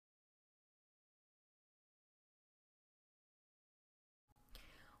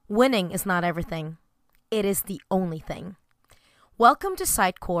Winning is not everything. It is the only thing. Welcome to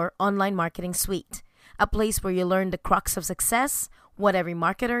Sitecore Online Marketing Suite, a place where you learn the crux of success, what every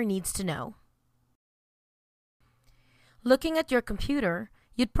marketer needs to know. Looking at your computer,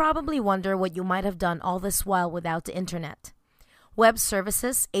 you'd probably wonder what you might have done all this while without the internet. Web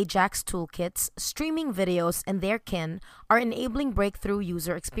services, Ajax toolkits, streaming videos, and their kin are enabling breakthrough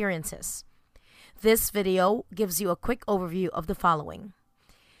user experiences. This video gives you a quick overview of the following.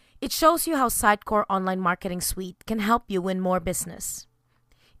 It shows you how Sitecore Online Marketing Suite can help you win more business.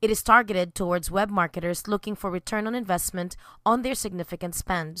 It is targeted towards web marketers looking for return on investment on their significant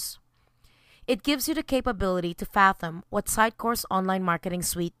spends. It gives you the capability to fathom what Sitecore's Online Marketing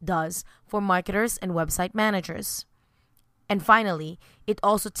Suite does for marketers and website managers. And finally, it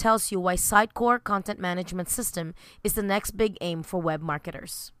also tells you why Sitecore Content Management System is the next big aim for web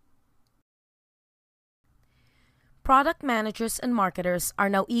marketers. Product managers and marketers are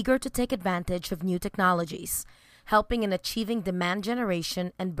now eager to take advantage of new technologies, helping in achieving demand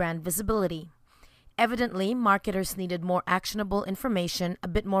generation and brand visibility. Evidently, marketers needed more actionable information a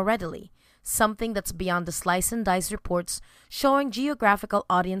bit more readily, something that's beyond the slice and dice reports showing geographical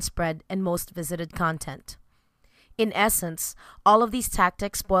audience spread and most visited content. In essence, all of these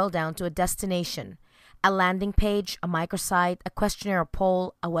tactics boil down to a destination: a landing page, a microsite, a questionnaire or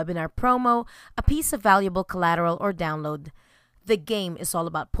poll, a webinar promo, a piece of valuable collateral or download. The game is all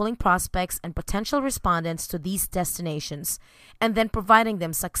about pulling prospects and potential respondents to these destinations and then providing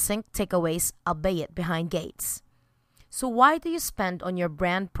them succinct takeaways, albeit behind gates. So why do you spend on your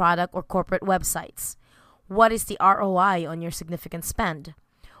brand, product, or corporate websites? What is the ROI on your significant spend?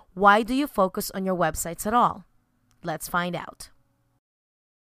 Why do you focus on your websites at all? Let's find out.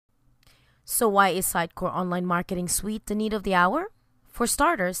 So why is Sitecore Online Marketing Suite the need of the hour? For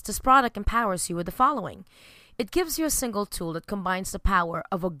starters, this product empowers you with the following. It gives you a single tool that combines the power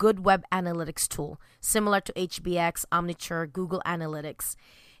of a good web analytics tool, similar to HBX, Omniture, Google Analytics,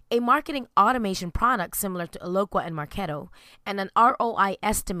 a marketing automation product similar to Eloqua and Marketo, and an ROI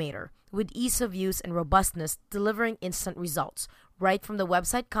estimator with ease of use and robustness, delivering instant results right from the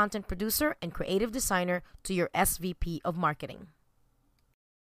website content producer and creative designer to your SVP of marketing.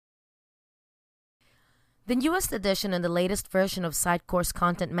 The newest addition and the latest version of Sitecore's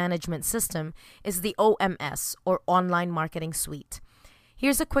content management system is the OMS, or Online Marketing Suite.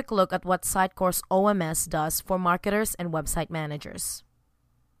 Here's a quick look at what Sitecore's OMS does for marketers and website managers.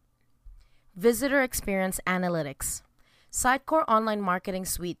 Visitor Experience Analytics. Sitecore Online Marketing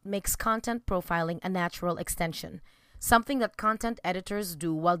Suite makes content profiling a natural extension, something that content editors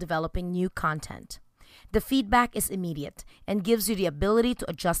do while developing new content. The feedback is immediate and gives you the ability to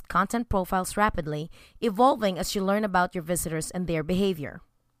adjust content profiles rapidly, evolving as you learn about your visitors and their behavior.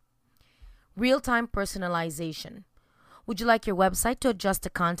 Real-time personalization. Would you like your website to adjust the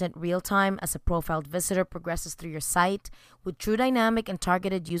content real-time as a profiled visitor progresses through your site with true dynamic and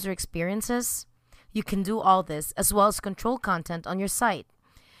targeted user experiences? You can do all this as well as control content on your site.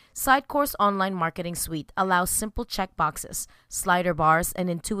 Sitecore's Online Marketing Suite allows simple checkboxes, slider bars, and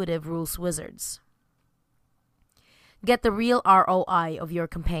intuitive rules wizards. Get the real ROI of your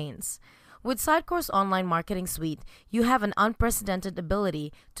campaigns. With Sitecore's Online Marketing Suite, you have an unprecedented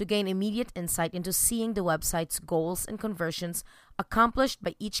ability to gain immediate insight into seeing the website's goals and conversions accomplished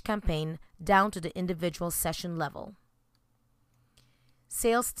by each campaign down to the individual session level.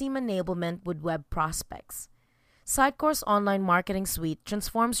 Sales team enablement with web prospects. Sitecore's Online Marketing Suite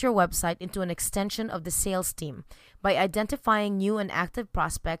transforms your website into an extension of the sales team by identifying new and active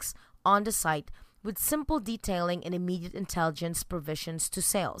prospects on the site with simple detailing and immediate intelligence provisions to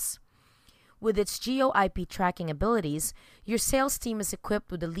sales. With its geo-IP tracking abilities, your sales team is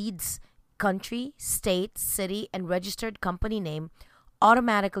equipped with the lead's country, state, city, and registered company name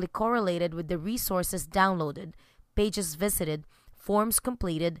automatically correlated with the resources downloaded, pages visited, forms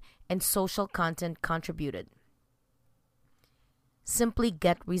completed, and social content contributed. Simply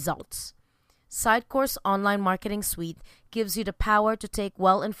get results. Sitecore's Online Marketing Suite gives you the power to take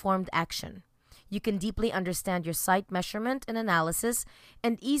well-informed action. You can deeply understand your site measurement and analysis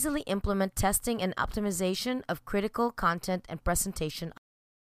and easily implement testing and optimization of critical content and presentation.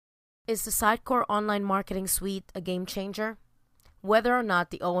 Is the Sitecore Online Marketing Suite a game changer? Whether or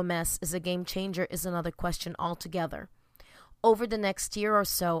not the OMS is a game changer is another question altogether. Over the next year or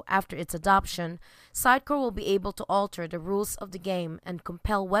so after its adoption, Sitecore will be able to alter the rules of the game and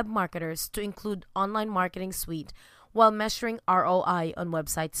compel web marketers to include Online Marketing Suite while measuring ROI on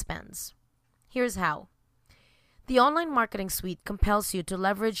website spends. Here's how. The Online Marketing Suite compels you to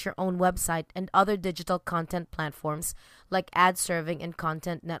leverage your own website and other digital content platforms like ad serving and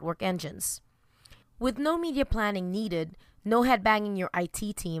content network engines. With no media planning needed, No headbanging your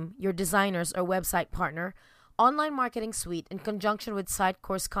IT team, your designers, or website partner. Online Marketing Suite, in conjunction with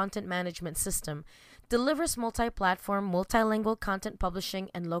Sitecore's content management system, delivers multi-platform, multilingual content publishing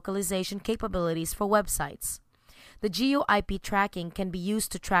and localization capabilities for websites. The geo-IP tracking can be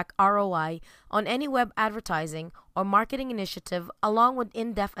used to track ROI on any web advertising or marketing initiative, along with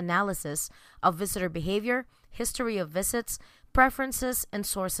in-depth analysis of visitor behavior, history of visits, preferences, and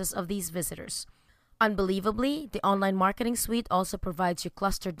sources of these visitors. Unbelievably, the Online Marketing Suite also provides you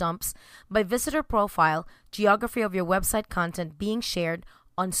cluster dumps by visitor profile, geography of your website content being shared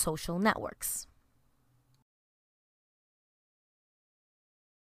on social networks.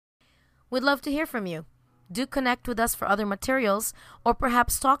 We'd love to hear from you. Do connect with us for other materials, or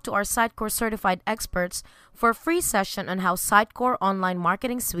perhaps talk to our Sitecore certified experts for a free session on how Sitecore Online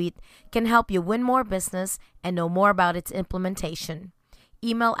Marketing Suite can help you win more business and know more about its implementation.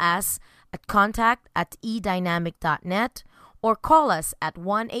 Email us at contact@edynamic.net or call us at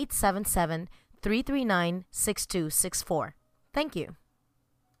 1-877-339-6264. Thank you.